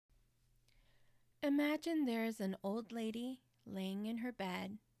Imagine there's an old lady laying in her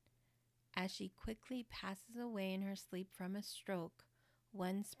bed as she quickly passes away in her sleep from a stroke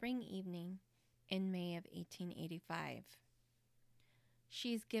one spring evening in May of 1885.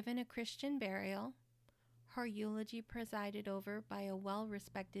 She's given a Christian burial, her eulogy presided over by a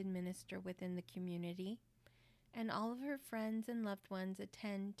well-respected minister within the community, and all of her friends and loved ones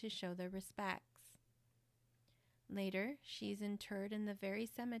attend to show their respects. Later, she's interred in the very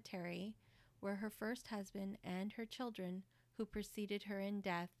cemetery where her first husband and her children, who preceded her in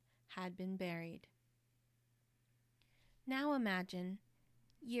death, had been buried. Now imagine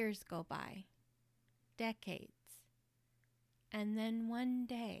years go by, decades, and then one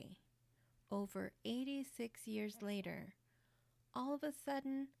day, over 86 years later, all of a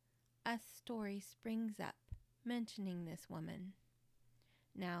sudden, a story springs up mentioning this woman.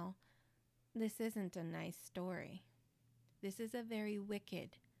 Now, this isn't a nice story. This is a very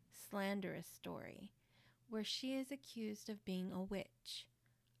wicked, slanderous story where she is accused of being a witch,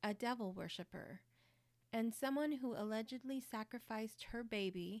 a devil worshiper, and someone who allegedly sacrificed her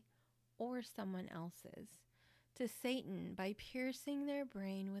baby or someone else's to Satan by piercing their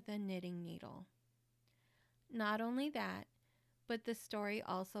brain with a knitting needle. Not only that, but the story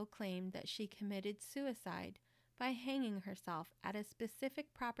also claimed that she committed suicide by hanging herself at a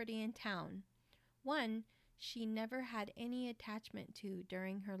specific property in town, one she never had any attachment to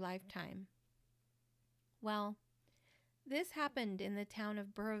during her lifetime. Well, this happened in the town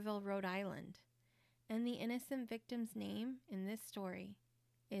of Burrillville, Rhode Island, and the innocent victim's name in this story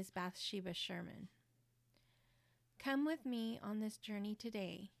is Bathsheba Sherman. Come with me on this journey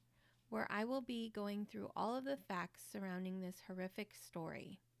today, where I will be going through all of the facts surrounding this horrific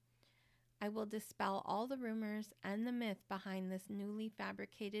story. I will dispel all the rumors and the myth behind this newly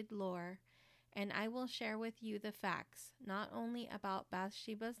fabricated lore, and I will share with you the facts, not only about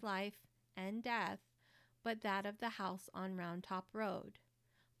Bathsheba's life and death, but that of the house on Round Top Road,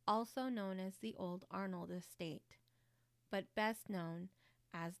 also known as the Old Arnold Estate, but best known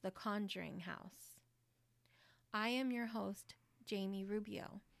as the Conjuring House. I am your host, Jamie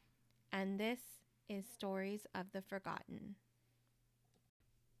Rubio, and this is Stories of the Forgotten.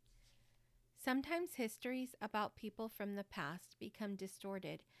 Sometimes histories about people from the past become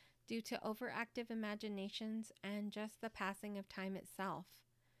distorted due to overactive imaginations and just the passing of time itself.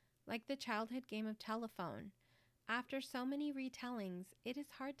 Like the childhood game of telephone, after so many retellings, it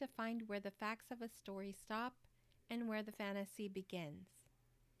is hard to find where the facts of a story stop and where the fantasy begins.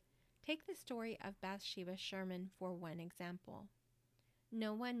 Take the story of Bathsheba Sherman for one example.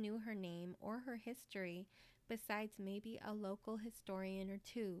 No one knew her name or her history besides maybe a local historian or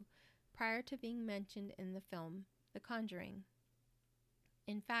two prior to being mentioned in the film The Conjuring.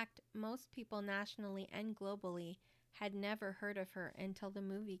 In fact, most people nationally and globally had never heard of her until the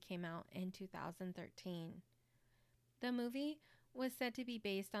movie came out in 2013. The movie was said to be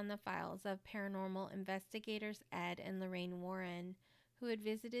based on the files of paranormal investigators Ed and Lorraine Warren, who had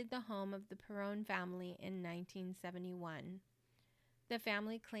visited the home of the Perron family in 1971. The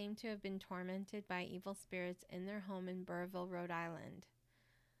family claimed to have been tormented by evil spirits in their home in Burrillville, Rhode Island.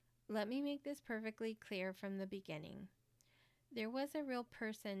 Let me make this perfectly clear from the beginning. There was a real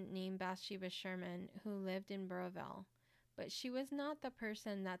person named Bathsheba Sherman who lived in Burrillville, but she was not the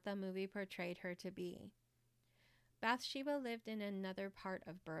person that the movie portrayed her to be. Bathsheba lived in another part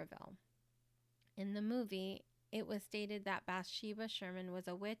of Burrillville. In the movie, it was stated that Bathsheba Sherman was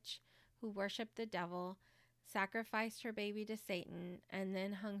a witch who worshipped the devil, sacrificed her baby to Satan, and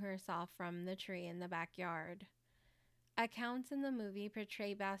then hung herself from the tree in the backyard. Accounts in the movie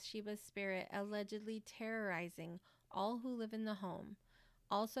portray Bathsheba's spirit allegedly terrorizing all who live in the home,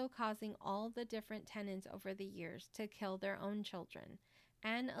 also causing all the different tenants over the years to kill their own children,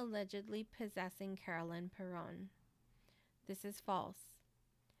 and allegedly possessing Carolyn Perron. This is false.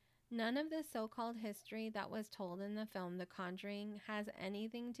 None of the so-called history that was told in the film The Conjuring has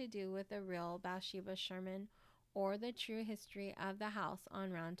anything to do with the real Bathsheba Sherman or the true history of the house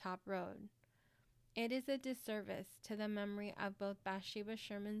on Round Top Road. It is a disservice to the memory of both Bathsheba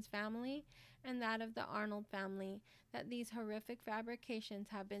Sherman's family and that of the Arnold family that these horrific fabrications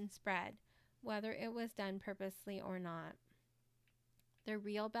have been spread, whether it was done purposely or not. The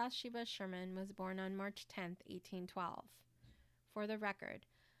real Bathsheba Sherman was born on March 10, 1812. For the record,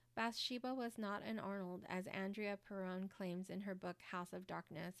 Bathsheba was not an Arnold, as Andrea Perron claims in her book House of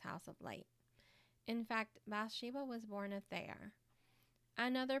Darkness, House of Light. In fact, Bathsheba was born a Thayer.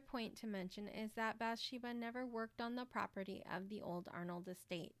 Another point to mention is that Bathsheba never worked on the property of the old Arnold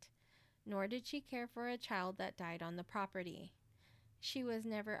estate, nor did she care for a child that died on the property. She was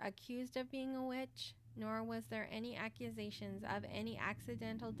never accused of being a witch, nor was there any accusations of any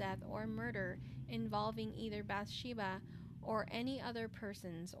accidental death or murder involving either Bathsheba or any other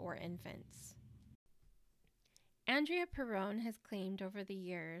persons or infants. Andrea Perrone has claimed over the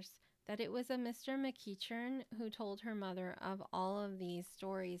years that it was a Mr. McEachern who told her mother of all of these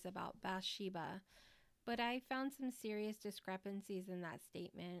stories about Bathsheba, but I found some serious discrepancies in that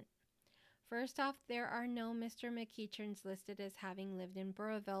statement. First off, there are no Mr. McEacherns listed as having lived in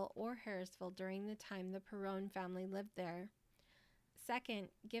Burrillville or Harrisville during the time the Perrone family lived there. Second,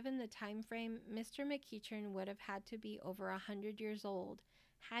 given the time frame, Mr. McEachern would have had to be over 100 years old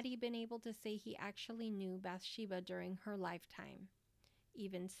had he been able to say he actually knew Bathsheba during her lifetime.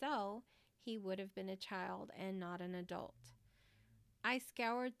 Even so, he would have been a child and not an adult. I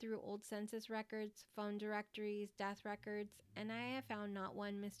scoured through old census records, phone directories, death records, and I have found not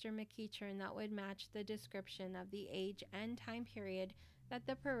one Mr. McEachern that would match the description of the age and time period that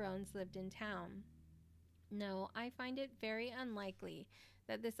the Perrones lived in town. No, I find it very unlikely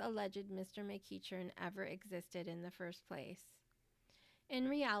that this alleged Mr. McEachern ever existed in the first place. In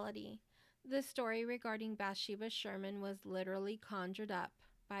reality, the story regarding Bathsheba Sherman was literally conjured up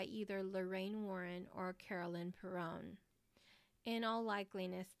by either Lorraine Warren or Carolyn Perrone. In all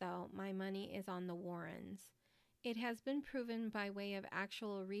likeliness, though, my money is on the Warrens. It has been proven by way of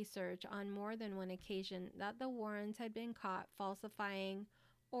actual research on more than one occasion that the Warrens had been caught falsifying,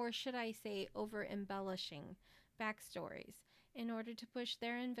 or should I say over-embellishing, backstories in order to push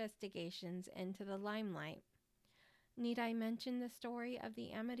their investigations into the limelight. Need I mention the story of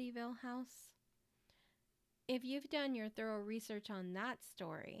the Amityville house? If you've done your thorough research on that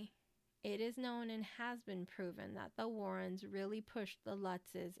story, it is known and has been proven that the Warrens really pushed the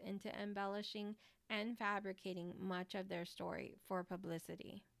Lutzes into embellishing and fabricating much of their story for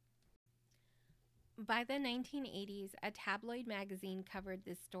publicity. By the 1980s, a tabloid magazine covered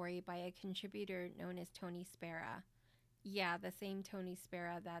this story by a contributor known as Tony Spera. Yeah, the same Tony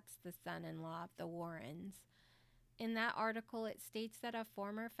Spera that's the son-in-law of the Warrens. In that article, it states that a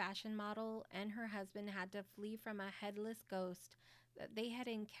former fashion model and her husband had to flee from a headless ghost that they had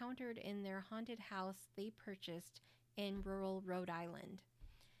encountered in their haunted house they purchased in rural Rhode Island.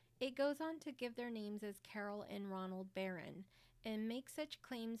 It goes on to give their names as Carol and Ronald Barron, and make such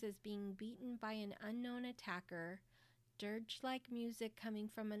claims as being beaten by an unknown attacker, dirge-like music coming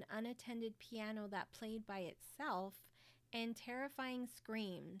from an unattended piano that played by itself, and terrifying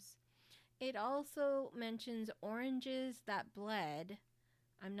screams. It also mentions oranges that bled.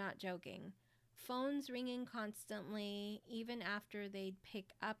 I'm not joking. Phones ringing constantly, even after they'd pick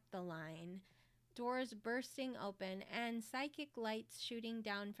up the line. Doors bursting open, and psychic lights shooting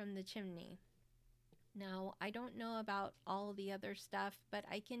down from the chimney. Now, I don't know about all the other stuff, but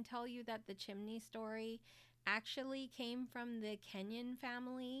I can tell you that the chimney story actually came from the Kenyon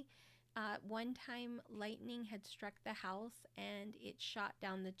family. One time, lightning had struck the house and it shot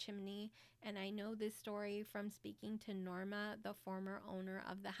down the chimney. And I know this story from speaking to Norma, the former owner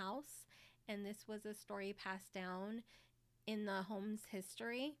of the house. And this was a story passed down in the home's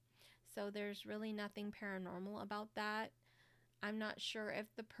history. So there's really nothing paranormal about that. I'm not sure if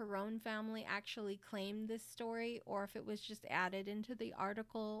the Perrone family actually claimed this story or if it was just added into the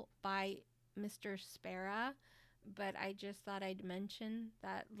article by Mr. Spera, but I just thought I'd mention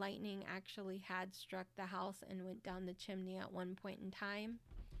that lightning actually had struck the house and went down the chimney at one point in time.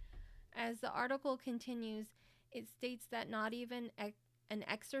 As the article continues, it states that not even an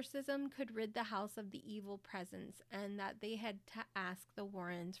exorcism could rid the house of the evil presence and that they had to ask the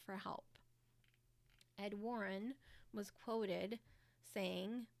Warrens for help. Ed Warren was quoted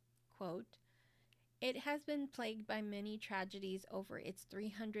saying, quote, "It has been plagued by many tragedies over its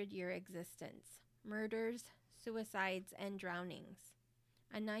 300-year existence, murders, suicides, and drownings.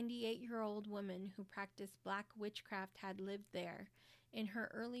 A 98-year-old woman who practiced black witchcraft had lived there. In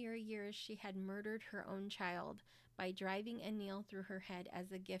her earlier years, she had murdered her own child by driving a nail through her head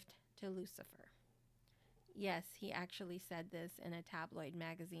as a gift to Lucifer." Yes, he actually said this in a tabloid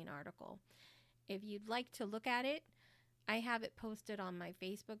magazine article. If you'd like to look at it, I have it posted on my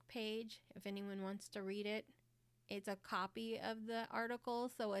Facebook page if anyone wants to read it. It's a copy of the article,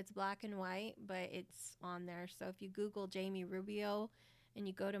 so it's black and white, but it's on there. So if you Google Jamie Rubio and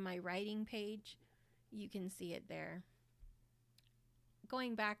you go to my writing page, you can see it there.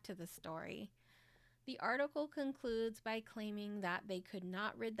 Going back to the story, the article concludes by claiming that they could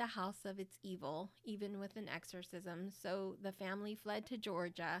not rid the house of its evil, even with an exorcism, so the family fled to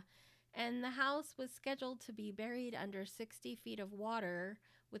Georgia, and the house was scheduled to be buried under 60 feet of water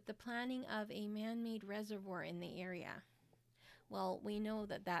with the planning of a man-made reservoir in the area. Well, we know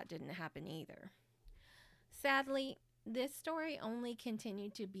that that didn't happen either. Sadly, This story only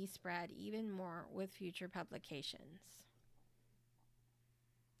continued to be spread even more with future publications.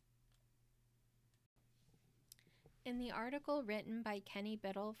 In the article written by Kenny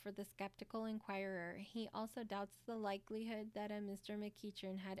Biddle for the Skeptical Inquirer, he also doubts the likelihood that a Mr.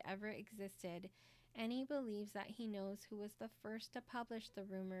 McEachern had ever existed, and he believes that he knows who was the first to publish the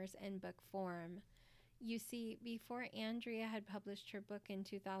rumors in book form. You see, before Andrea had published her book in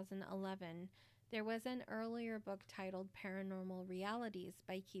 2011, there was an earlier book titled Paranormal Realities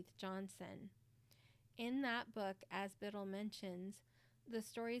by Keith Johnson. In that book, as Biddle mentions, the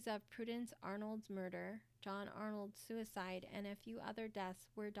stories of Prudence Arnold's murder, John Arnold's suicide, and a few other deaths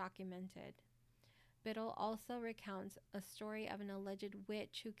were documented. Biddle also recounts a story of an alleged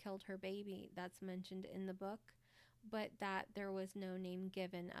witch who killed her baby that's mentioned in the book, but that there was no name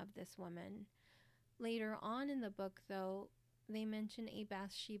given of this woman. Later on in the book, though, they mention a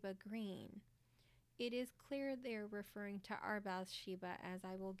Bathsheba Green. It is clear they're referring to our Bathsheba, as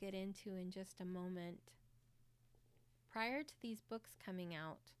I will get into in just a moment. Prior to these books coming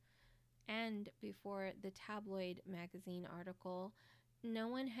out, and before the tabloid magazine article, no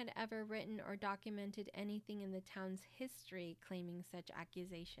one had ever written or documented anything in the town's history claiming such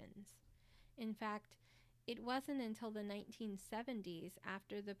accusations. In fact, it wasn't until the 1970s,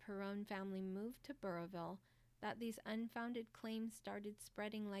 after the Perron family moved to Burrillville, that these unfounded claims started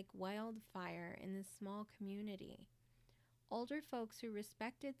spreading like wildfire in this small community. Older folks who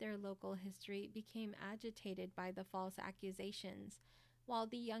respected their local history became agitated by the false accusations, while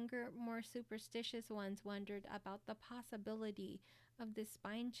the younger, more superstitious ones wondered about the possibility of this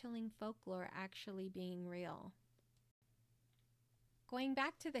spine-chilling folklore actually being real. Going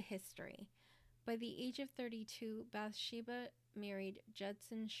back to the history, by the age of 32, Bathsheba married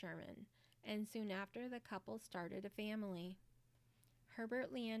Judson Sherman, and soon after the couple started a family.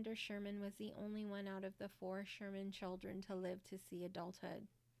 Herbert Leander Sherman was the only one out of the 4 Sherman children to live to see adulthood.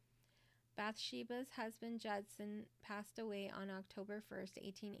 Bathsheba's husband Judson passed away on October 1st,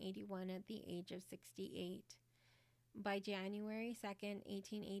 1881 at the age of 68. By January 2nd,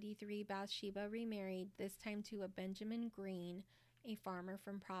 1883, Bathsheba remarried, this time to a Benjamin Green, a farmer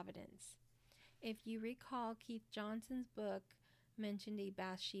from Providence. If you recall, Keith Johnson's book mentioned a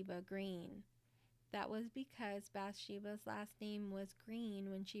Bathsheba Green. That was because Bathsheba's last name was Green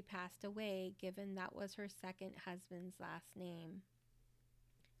when she passed away, given that was her second husband's last name.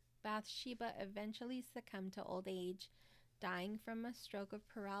 Bathsheba eventually succumbed to old age, dying from a stroke of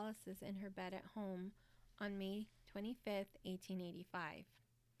paralysis in her bed at home on May 25, 1885.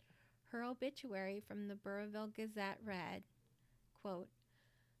 Her obituary from the Burrillville Gazette read, quote,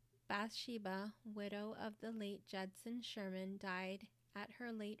 Bathsheba, widow of the late Judson Sherman, died at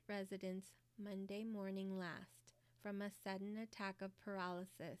her late residence Monday morning last from a sudden attack of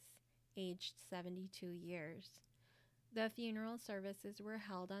paralysis, aged 72 years. The funeral services were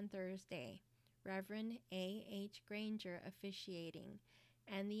held on Thursday, Reverend A. H. Granger officiating,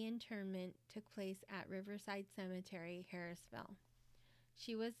 and the interment took place at Riverside Cemetery, Harrisville.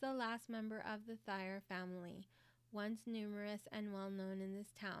 She was the last member of the Thayer family, once numerous and well known in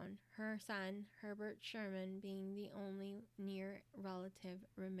this town, her son, Herbert Sherman, being the only near relative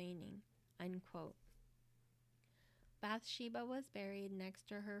remaining. Unquote. Bathsheba was buried next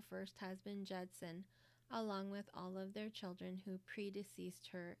to her first husband, Judson, along with all of their children who predeceased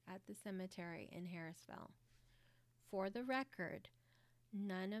her at the cemetery in Harrisville. For the record,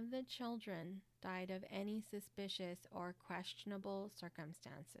 none of the children died of any suspicious or questionable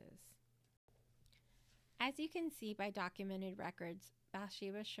circumstances. As you can see by documented records,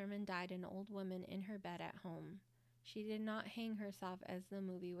 Bathsheba Sherman died an old woman in her bed at home. She did not hang herself as the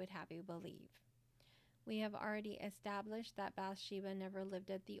movie would have you believe. We have already established that Bathsheba never lived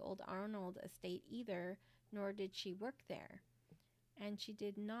at the old Arnold estate either, nor did she work there. And she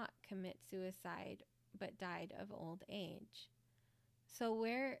did not commit suicide, but died of old age. So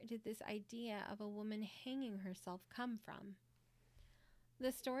where did this idea of a woman hanging herself come from?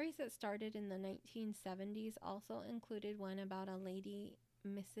 The stories that started in the 1970s also included one about a lady,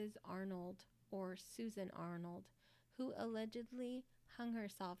 Mrs. Arnold, or Susan Arnold, who allegedly hung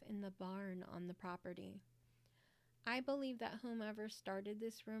herself in the barn on the property. I believe that whomever started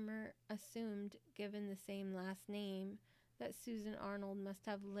this rumor assumed, given the same last name, that Susan Arnold must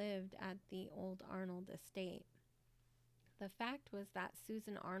have lived at the old Arnold estate. The fact was that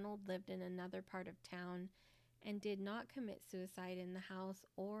Susan Arnold lived in another part of town and did not commit suicide in the house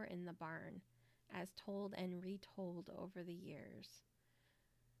or in the barn, as told and retold over the years.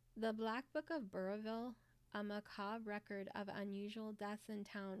 The Black Book of Burrillville, a macabre record of unusual deaths in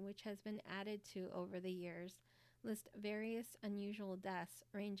town which has been added to over the years, lists various unusual deaths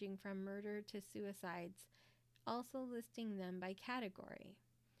ranging from murder to suicides, also listing them by category.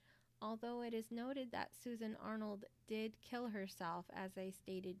 Although it is noted that Susan Arnold did kill herself, as I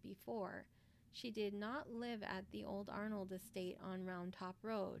stated before, she did not live at the old Arnold estate on Round Top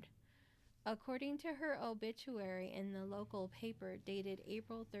Road. According to her obituary in the local paper dated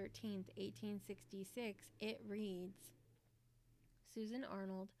April 13, 1866, it reads, Susan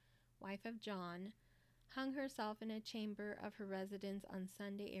Arnold, wife of John, hung herself in a chamber of her residence on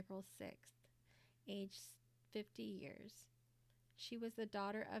Sunday, April 6th, aged 50 years. She was the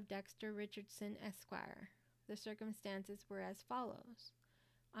daughter of Dexter Richardson, Esquire. The circumstances were as follows.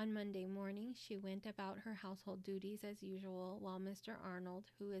 On Monday morning, she went about her household duties as usual while Mr. Arnold,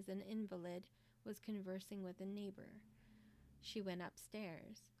 who is an invalid, was conversing with a neighbor. She went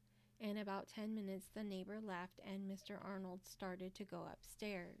upstairs. In about 10 minutes, the neighbor left and Mr. Arnold started to go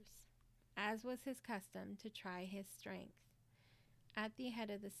upstairs, as was his custom, to try his strength. At the head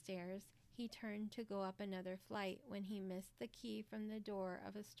of the stairs, he turned to go up another flight when he missed the key from the door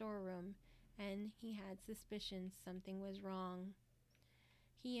of a storeroom, and he had suspicions something was wrong.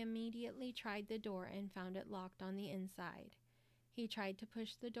 He immediately tried the door and found it locked on the inside. He tried to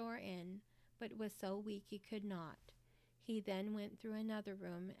push the door in, but was so weak he could not. He then went through another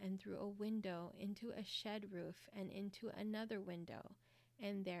room and through a window into a shed roof and into another window,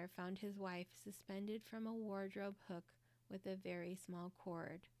 and there found his wife suspended from a wardrobe hook with a very small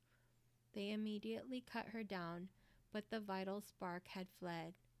cord. They immediately cut her down, but the vital spark had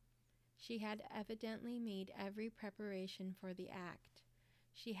fled. She had evidently made every preparation for the act.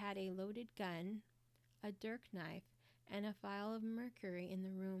 She had a loaded gun, a dirk knife, and a vial of mercury in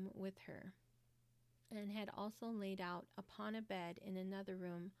the room with her, and had also laid out upon a bed in another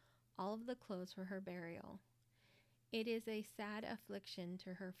room all of the clothes for her burial. It is a sad affliction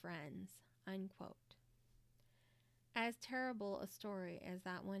to her friends." Unquote. As terrible a story as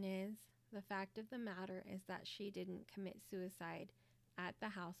that one is, the fact of the matter is that she didn't commit suicide at the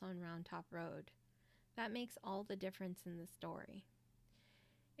house on Round Top Road. That makes all the difference in the story.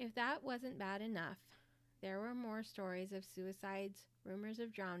 If that wasn't bad enough, there were more stories of suicides, rumors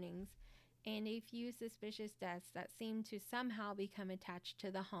of drownings, and a few suspicious deaths that seemed to somehow become attached to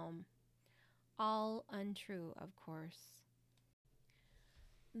the home. All untrue, of course.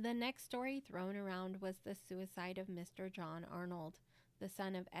 The next story thrown around was the suicide of Mr. John Arnold, the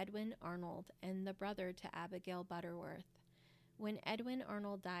son of Edwin Arnold and the brother to Abigail Butterworth. When Edwin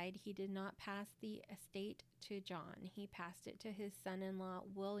Arnold died, he did not pass the estate to John. He passed it to his son-in-law,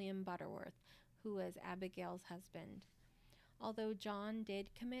 William Butterworth, who was Abigail's husband. Although John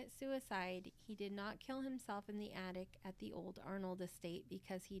did commit suicide, he did not kill himself in the attic at the old Arnold estate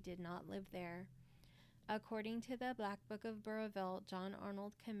because he did not live there. According to the Black Book of Burrillville, John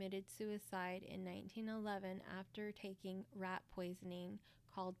Arnold committed suicide in 1911 after taking rat poisoning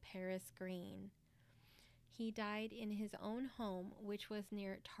called Paris Green. He died in his own home, which was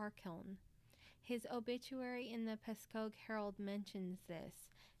near Tarkiln. His obituary in the Pascoag Herald mentions this,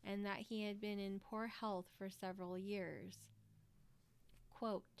 and that he had been in poor health for several years.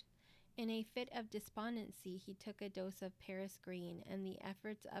 Quote, "In a fit of despondency, he took a dose of Paris Green, and the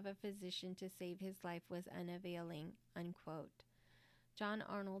efforts of a physician to save his life was unavailing." Unquote. John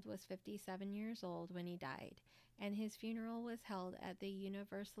Arnold was 57 years old when he died, and his funeral was held at the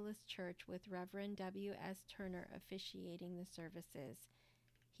Universalist Church with Reverend W.S. Turner officiating the services.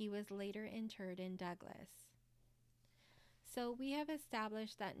 He was later interred in Douglas. So we have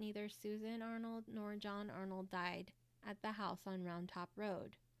established that neither Susan Arnold nor John Arnold died at the house on Round Top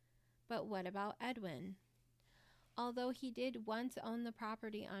Road. But what about Edwin? Although he did once own the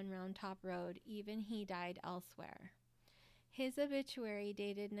property on Round Top Road, even he died elsewhere. His obituary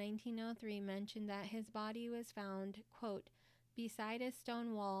dated 1903 mentioned that his body was found, quote, "beside a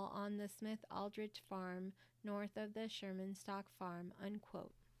stone wall on the Smith Aldrich farm north of the Sherman stock farm."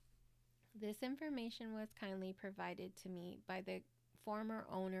 Unquote. This information was kindly provided to me by the former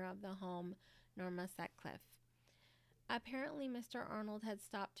owner of the home, Norma Sutcliffe. Apparently, Mr. Arnold had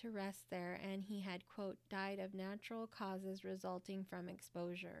stopped to rest there, and he had, quote, "died of natural causes resulting from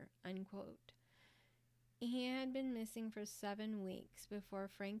exposure." Unquote. He had been missing for 7 weeks before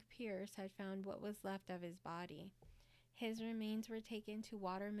Frank Pierce had found what was left of his body. His remains were taken to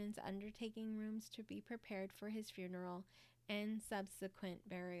Waterman's undertaking rooms to be prepared for his funeral and subsequent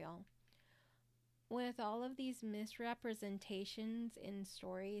burial. With all of these misrepresentations in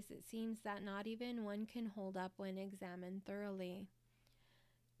stories, it seems that not even one can hold up when examined thoroughly.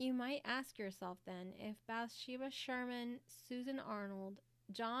 You might ask yourself then, if Bathsheba Sherman, Susan Arnold,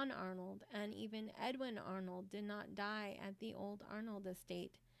 John Arnold, and even Edwin Arnold did not die at the old Arnold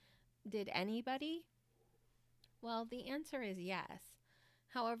estate, did anybody? Well, the answer is yes.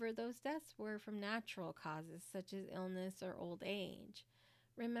 However, those deaths were from natural causes such as illness or old age.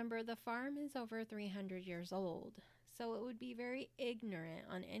 Remember, the farm is over 300 years old, so it would be very ignorant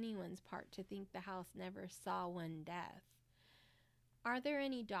on anyone's part to think the house never saw one death. Are there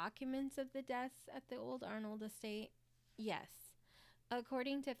any documents of the deaths at the old Arnold estate? Yes.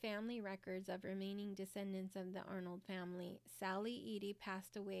 According to family records of remaining descendants of the Arnold family, Sally Edie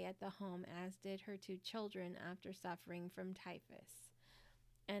passed away at the home, as did her two children after suffering from typhus.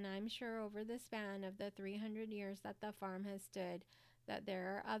 And I'm sure over the span of the 300 years that the farm has stood, that there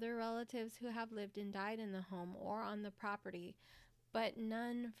are other relatives who have lived and died in the home or on the property, but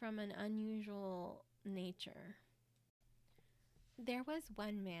none from an unusual nature. There was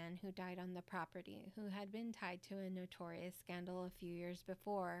one man who died on the property who had been tied to a notorious scandal a few years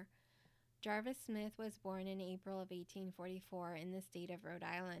before. Jarvis Smith was born in April of 1844 in the state of Rhode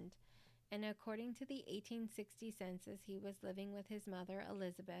Island, and according to the 1860 census, he was living with his mother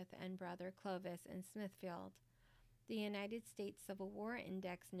Elizabeth and brother Clovis in Smithfield. The United States Civil War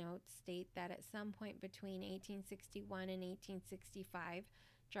Index notes state that at some point between 1861 and 1865,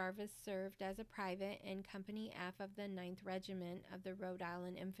 Jarvis served as a private in Company F of the 9th Regiment of the Rhode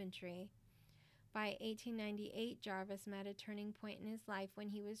Island Infantry. By 1898, Jarvis met a turning point in his life when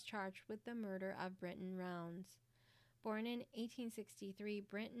he was charged with the murder of Britton Rounds. Born in 1863,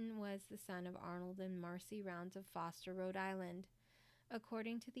 Britton was the son of Arnold and Marcy Rounds of Foster, Rhode Island.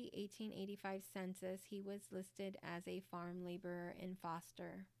 According to the 1885 census, he was listed as a farm laborer in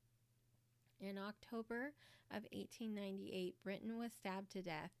Foster. In October of 1898, Britton was stabbed to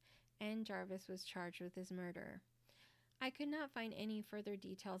death, and Jarvis was charged with his murder. I could not find any further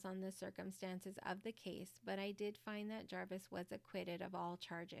details on the circumstances of the case, but I did find that Jarvis was acquitted of all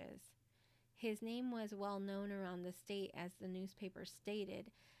charges. His name was well known around the state, as the newspaper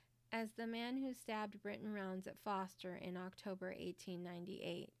stated, as the man who stabbed Britton Rounds at Foster in October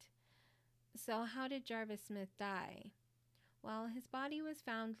 1898. So how did Jarvis Smith die? Well, his body was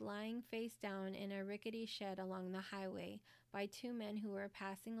found lying face down in a rickety shed along the highway by two men who were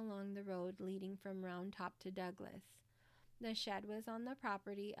passing along the road leading from Round Top to Douglas. The shed was on the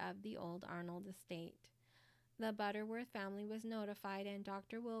property of the old Arnold estate. The Butterworth family was notified and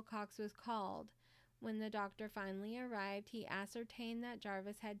Dr. Wilcox was called. When the doctor finally arrived, he ascertained that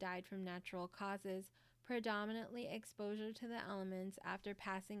Jarvis had died from natural causes, predominantly exposure to the elements after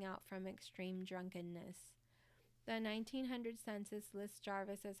passing out from extreme drunkenness. The 1900 census lists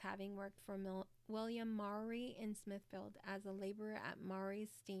Jarvis as having worked for William Maury in Smithfield as a laborer at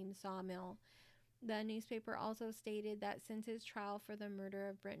Maury's steam sawmill. The newspaper also stated that since his trial for the murder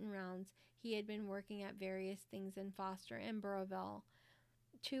of Britton Rounds, he had been working at various things in Foster and Burrillville.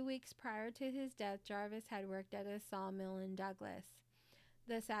 2 weeks prior to his death, Jarvis had worked at a sawmill in Douglas.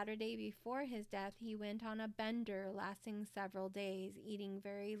 The Saturday before his death, he went on a bender lasting several days, eating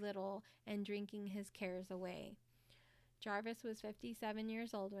very little and drinking his cares away. Jarvis was 57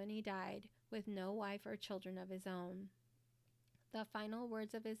 years old when he died, with no wife or children of his own. The final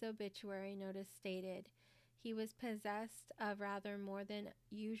words of his obituary notice stated, "He was possessed of rather more than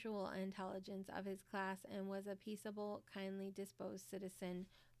usual intelligence of his class and was a peaceable, kindly disposed citizen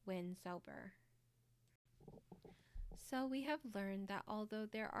when sober." So we have learned that although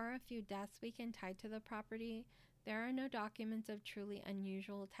there are a few deaths we can tie to the property, there are no documents of truly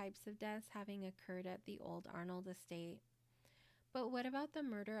unusual types of deaths having occurred at the old Arnold estate. But what about the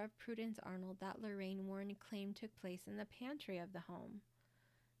murder of Prudence Arnold that Lorraine Warren claimed took place in the pantry of the home?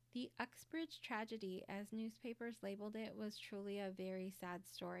 The Uxbridge tragedy, as newspapers labeled it, was truly a very sad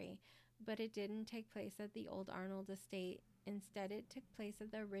story, but it didn't take place at the old Arnold estate. Instead, it took place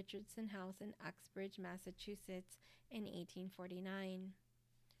at the Richardson House in Uxbridge, Massachusetts in 1849.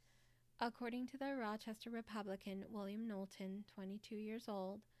 According to the Rochester Republican, William Knowlton, 22 years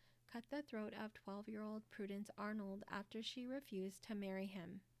old, cut the throat of 12-year-old Prudence Arnold after she refused to marry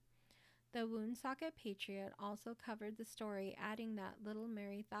him. The Woonsocket Patriot also covered the story, adding that little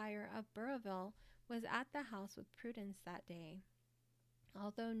Mary Thayer of Burrillville was at the house with Prudence that day.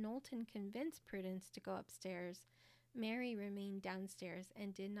 Although Knowlton convinced Prudence to go upstairs, Mary remained downstairs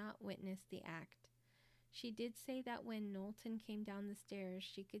and did not witness the act. She did say that when Knowlton came down the stairs,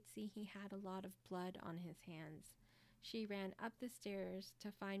 she could see he had a lot of blood on his hands. She ran up the stairs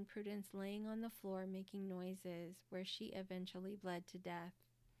to find Prudence laying on the floor making noises, where she eventually bled to death.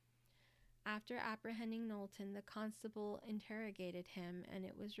 After apprehending Knowlton, the constable interrogated him, and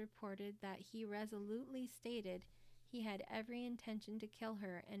it was reported that he resolutely stated he had every intention to kill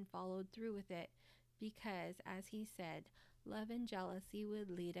her and followed through with it because, as he said, love and jealousy would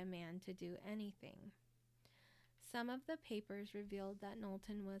lead a man to do anything. Some of the papers revealed that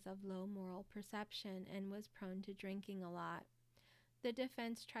Knowlton was of low moral perception and was prone to drinking a lot. The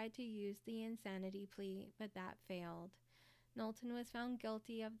defense tried to use the insanity plea, but that failed. Knowlton was found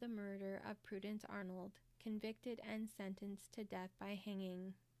guilty of the murder of Prudence Arnold, convicted and sentenced to death by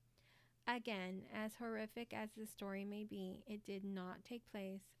hanging. Again, as horrific as the story may be, it did not take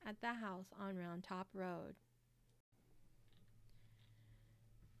place at the house on Round Top Road.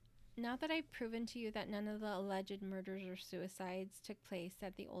 Now that I've proven to you that none of the alleged murders or suicides took place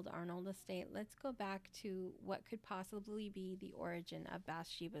at the old Arnold estate, let's go back to what could possibly be the origin of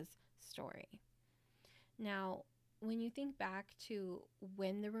Bathsheba's story. Now, when you think back to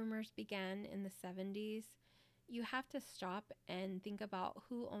when the rumors began in the 70s, you have to stop and think about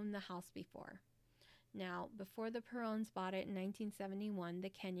who owned the house before. Now, before the Perrons bought it in 1971, the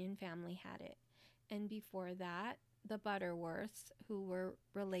Kenyon family had it. And before that, the Butterworths, who were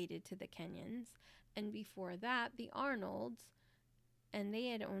related to the Kenyons. And before that, the Arnolds, and they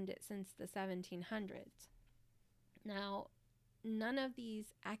had owned it since the 1700s. Now, none of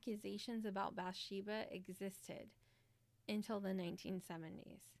these accusations about Bathsheba existed until the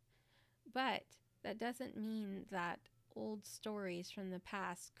 1970s. But that doesn't mean that old stories from the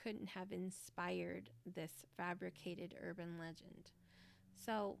past couldn't have inspired this fabricated urban legend.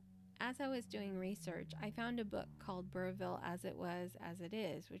 So, as I was doing research, I found a book called Burrillville As It Was, As It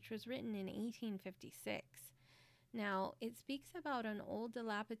Is, which was written in 1856. Now, it speaks about an old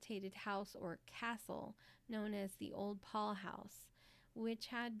dilapidated house or castle known as the Old Paul House, which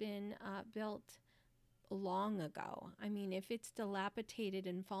had been built long ago. I mean, if it's dilapidated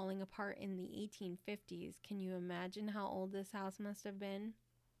and falling apart in the 1850s, can you imagine how old this house must have been?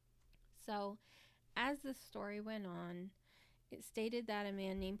 So, as the story went on, it stated that a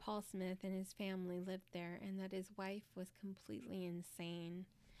man named Paul Smith and his family lived there and that his wife was completely insane.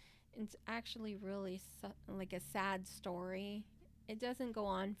 It's actually really like a sad story. It doesn't go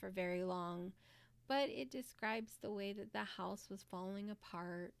on for very long, but it describes the way that the house was falling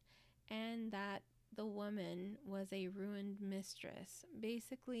apart and that the woman was a ruined mistress.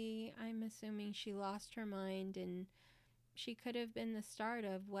 Basically, I'm assuming she lost her mind, and she could have been the start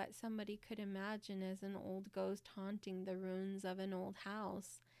of what somebody could imagine as an old ghost haunting the ruins of an old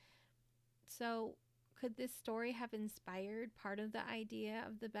house. So, could this story have inspired part of the idea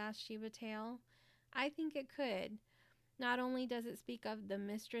of the Bathsheba tale? I think it could. Not only does it speak of the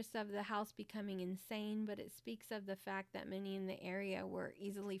mistress of the house becoming insane, but it speaks of the fact that many in the area were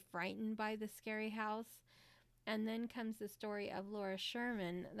easily frightened by the scary house. And then comes the story of Laura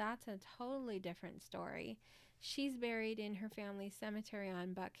Sherman. That's a totally different story. She's buried in her family's cemetery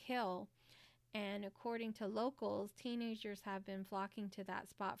on Buck Hill. And according to locals, teenagers have been flocking to that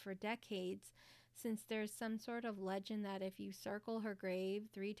spot for decades, since there's some sort of legend that if you circle her grave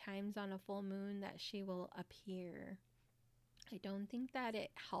 3 times on a full moon, that she will appear. I don't think that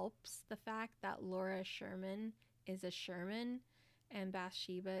it helps the fact that Laura Sherman is a Sherman and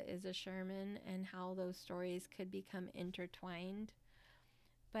Bathsheba is a Sherman, and how those stories could become intertwined.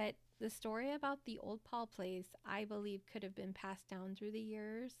 But the story about the Old Paul place, I believe, could have been passed down through the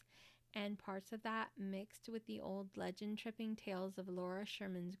years, and parts of that mixed with the old legend-tripping tales of Laura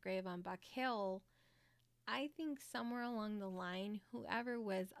Sherman's grave on Buck Hill. I think somewhere along the line, whoever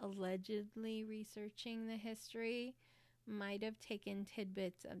was allegedly researching the history might have taken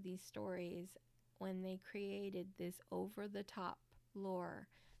tidbits of these stories when they created this over-the-top lore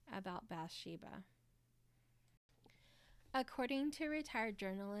about Bathsheba. According to retired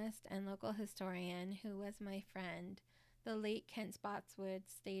journalist and local historian who was my friend, the late Kent Spotswood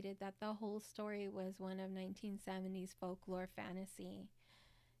stated that the whole story was one of 1970s folklore fantasy.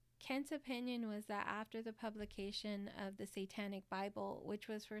 Kent's opinion was that after the publication of the Satanic Bible, which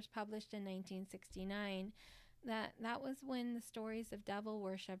was first published in 1969, that was when the stories of devil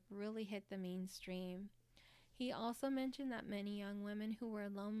worship really hit the mainstream. He also mentioned that many young women who were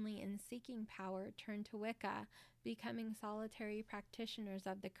lonely and seeking power turned to Wicca, becoming solitary practitioners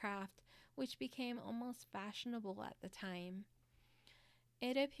of the craft, which became almost fashionable at the time.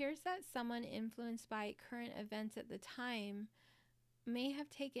 It appears that someone influenced by current events at the time may have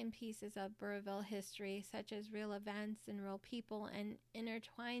taken pieces of Burrillville history, such as real events and real people, and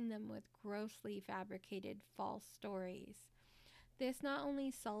intertwined them with grossly fabricated false stories. This not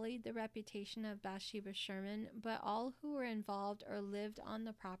only sullied the reputation of Bathsheba Sherman, but all who were involved or lived on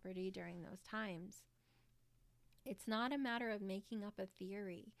the property during those times. It's not a matter of making up a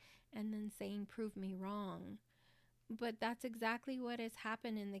theory and then saying, "Prove me wrong." But that's exactly what has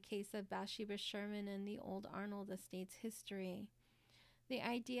happened in the case of Bathsheba Sherman and the old Arnold Estates history. The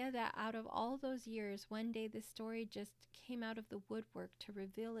idea that out of all those years, one day this story just came out of the woodwork to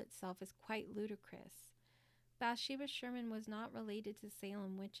reveal itself is quite ludicrous. Bathsheba Sherman was not related to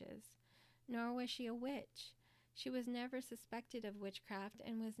Salem witches, nor was she a witch. She was never suspected of witchcraft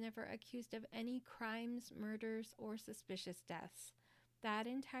and was never accused of any crimes, murders, or suspicious deaths. That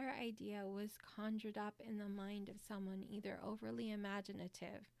entire idea was conjured up in the mind of someone either overly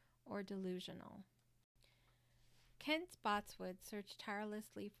imaginative or delusional. Kent Spotswood searched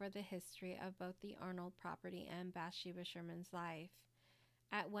tirelessly for the history of both the Arnold property and Bathsheba Sherman's life.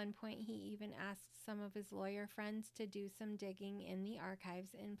 At one point, he even asked some of his lawyer friends to do some digging in the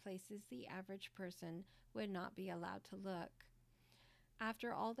archives in places the average person would not be allowed to look.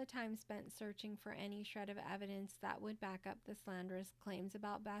 After all the time spent searching for any shred of evidence that would back up the slanderous claims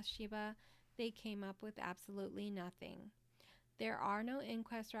about Bathsheba, they came up with absolutely nothing. There are no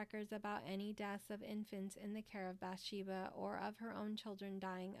inquest records about any deaths of infants in the care of Bathsheba or of her own children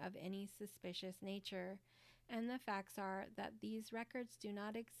dying of any suspicious nature, and the facts are that these records do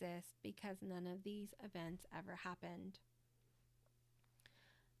not exist because none of these events ever happened.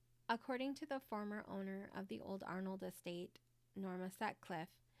 According to the former owner of the old Arnold estate, Norma Sutcliffe,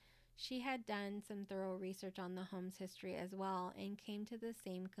 she had done some thorough research on the home's history as well and came to the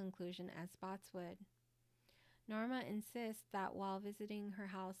same conclusion as Spotswood. Norma insists that while visiting her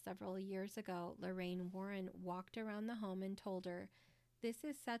house several years ago, Lorraine Warren walked around the home and told her, "This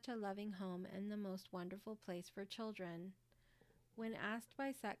is such a loving home and the most wonderful place for children." When asked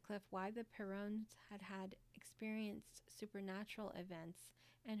by Sutcliffe why the Perrons had experienced supernatural events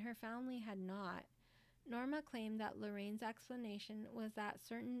and her family had not, Norma claimed that Lorraine's explanation was that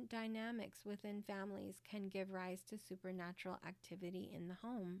certain dynamics within families can give rise to supernatural activity in the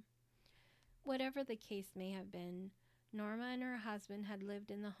home. Whatever the case may have been, Norma and her husband had lived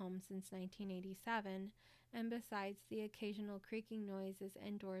in the home since 1987, and besides the occasional creaking noises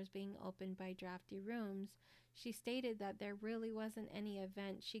and doors being opened by drafty rooms, she stated that there really wasn't any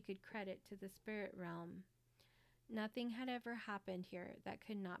event she could credit to the spirit realm. Nothing had ever happened here that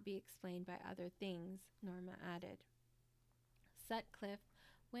could not be explained by other things, Norma added. Sutcliffe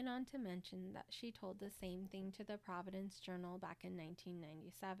went on to mention that she told the same thing to the Providence Journal back in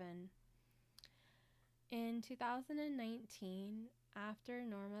 1997. In 2019, after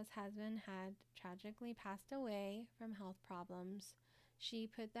Norma's husband had tragically passed away from health problems, she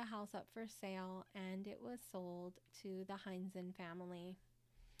put the house up for sale and it was sold to the Heinzen family.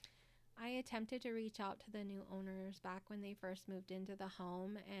 I attempted to reach out to the new owners back when they first moved into the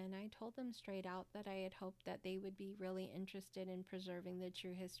home, and I told them straight out that I had hoped that they would be really interested in preserving the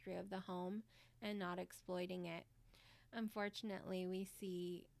true history of the home and not exploiting it. Unfortunately, we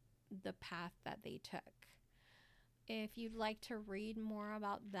see the path that they took. If you'd like to read more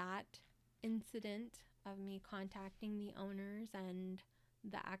about that incident of me contacting the owners and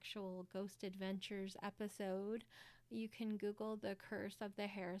the actual Ghost Adventures episode, you can Google The Curse of the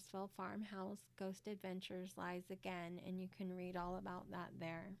Harrisville Farmhouse Ghost Adventures Lies Again, and you can read all about that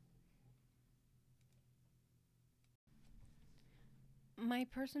there. My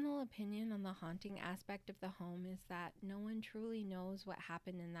personal opinion on the haunting aspect of the home is that no one truly knows what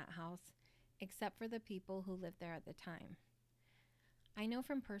happened in that house except for the people who lived there at the time. I know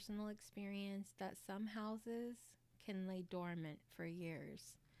from personal experience that some houses can lay dormant for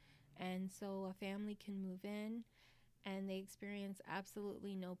years, and so a family can move in and they experience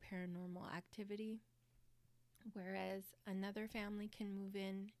absolutely no paranormal activity, whereas another family can move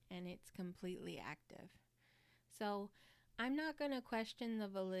in and it's completely active. So I'm not going to question the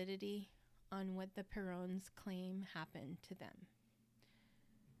validity on what the Perrons claim happened to them.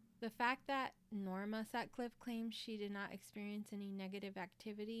 The fact that Norma Sutcliffe claims she did not experience any negative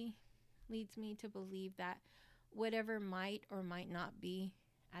activity leads me to believe that whatever might or might not be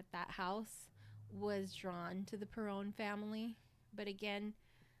at that house was drawn to the Perron family. But again,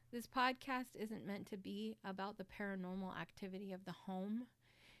 this podcast isn't meant to be about the paranormal activity of the home.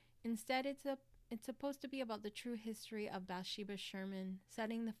 Instead, it's supposed to be about the true history of Bathsheba Sherman,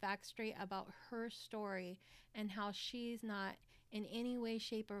 setting the facts straight about her story and how she's not in any way,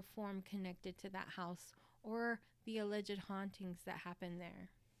 shape, or form connected to that house or the alleged hauntings that happen there.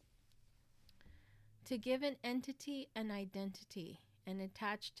 To give an entity an identity and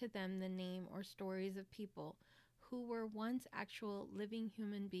attach to them the name or stories of people who were once actual living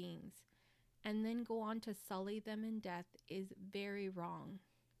human beings and then go on to sully them in death is very wrong.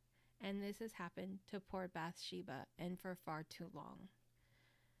 And this has happened to poor Bathsheba, and for far too long.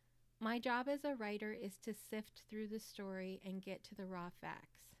 My job as a writer is to sift through the story and get to the raw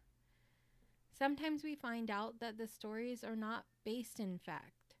facts. Sometimes we find out that the stories are not based in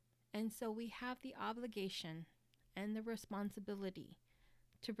fact, and so we have the obligation and the responsibility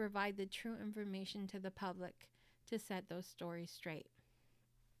to provide the true information to the public to set those stories straight.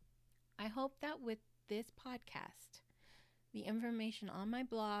 I hope that with this podcast, the information on my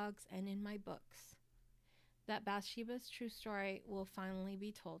blogs and in my books, that Bathsheba's true story will finally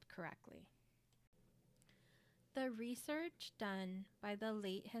be told correctly. The research done by the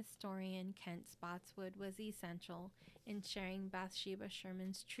late historian Kent Spotswood was essential in sharing Bathsheba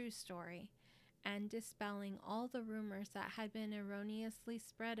Sherman's true story and dispelling all the rumors that had been erroneously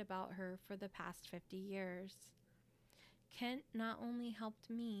spread about her for the past 50 years. Kent not only helped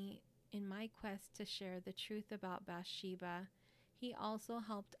me in my quest to share the truth about Bathsheba, he also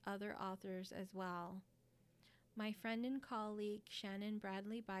helped other authors as well. My friend and colleague Shannon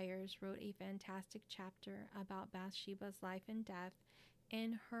Bradley Byers wrote a fantastic chapter about Bathsheba's life and death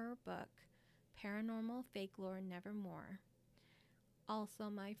in her book, Paranormal Folklore Nevermore. Also,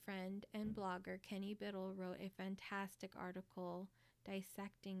 my friend and blogger Kenny Biddle wrote a fantastic article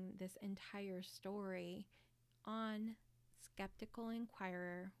dissecting this entire story on Skeptical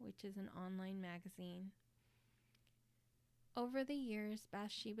Inquirer, which is an online magazine. Over the years,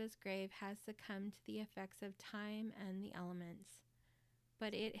 Bathsheba's grave has succumbed to the effects of time and the elements,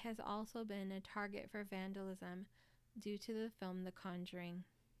 but it has also been a target for vandalism due to the film The Conjuring.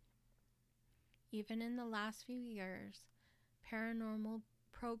 Even in the last few years, paranormal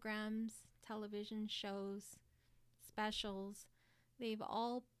programs, television shows, specials, they've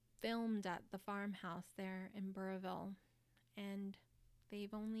all filmed at the farmhouse there in Burrillville, and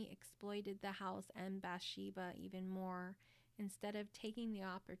they've only exploited the house and Bathsheba even more, instead of taking the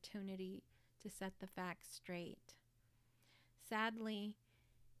opportunity to set the facts straight. Sadly,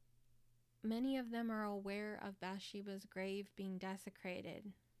 many of them are aware of Bathsheba's grave being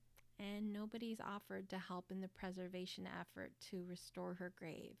desecrated, and nobody's offered to help in the preservation effort to restore her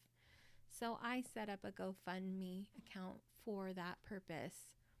grave. So I set up a GoFundMe account for that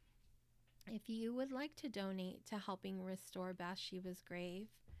purpose. If you would like to donate to helping restore Bathsheba's grave,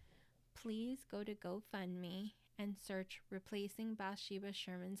 please go to GoFundMe and search Replacing Bathsheba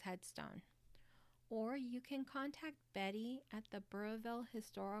Sherman's Headstone. Or you can contact Betty at the Burrillville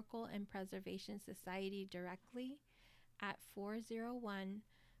Historical and Preservation Society directly at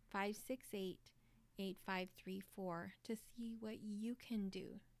 401-568-8534 to see what you can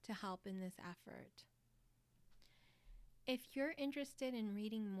do to help in this effort. If you're interested in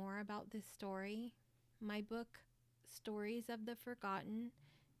reading more about this story, my book, Stories of the Forgotten,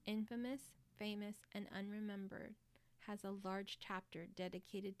 Infamous, Famous, and Unremembered, has a large chapter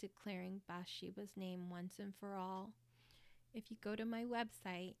dedicated to clearing Bathsheba's name once and for all. If you go to my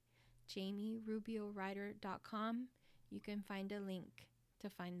website, jamierubiowriter.com, you can find a link to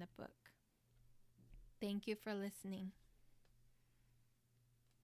find the book. Thank you for listening.